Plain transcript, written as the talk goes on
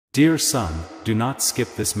Dear son, do not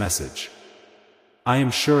skip this message. I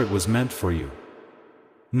am sure it was meant for you.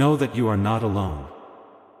 Know that you are not alone.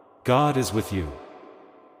 God is with you.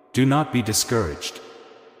 Do not be discouraged.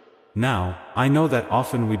 Now, I know that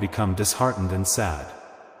often we become disheartened and sad.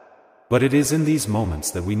 But it is in these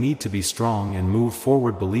moments that we need to be strong and move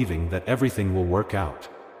forward believing that everything will work out.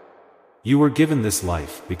 You were given this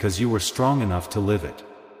life because you were strong enough to live it.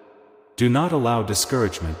 Do not allow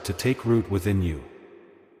discouragement to take root within you.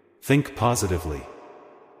 Think positively.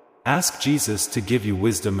 Ask Jesus to give you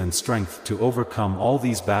wisdom and strength to overcome all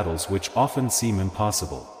these battles which often seem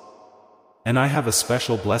impossible. And I have a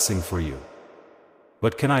special blessing for you.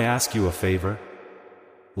 But can I ask you a favor?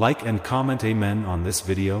 Like and comment Amen on this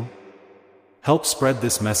video. Help spread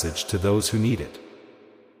this message to those who need it.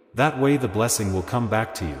 That way the blessing will come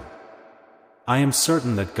back to you. I am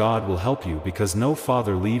certain that God will help you because no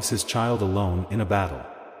father leaves his child alone in a battle.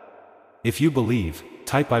 If you believe,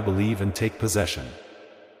 type I believe and take possession.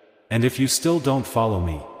 And if you still don't follow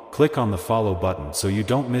me, click on the follow button so you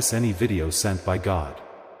don't miss any video sent by God.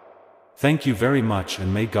 Thank you very much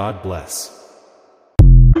and may God bless.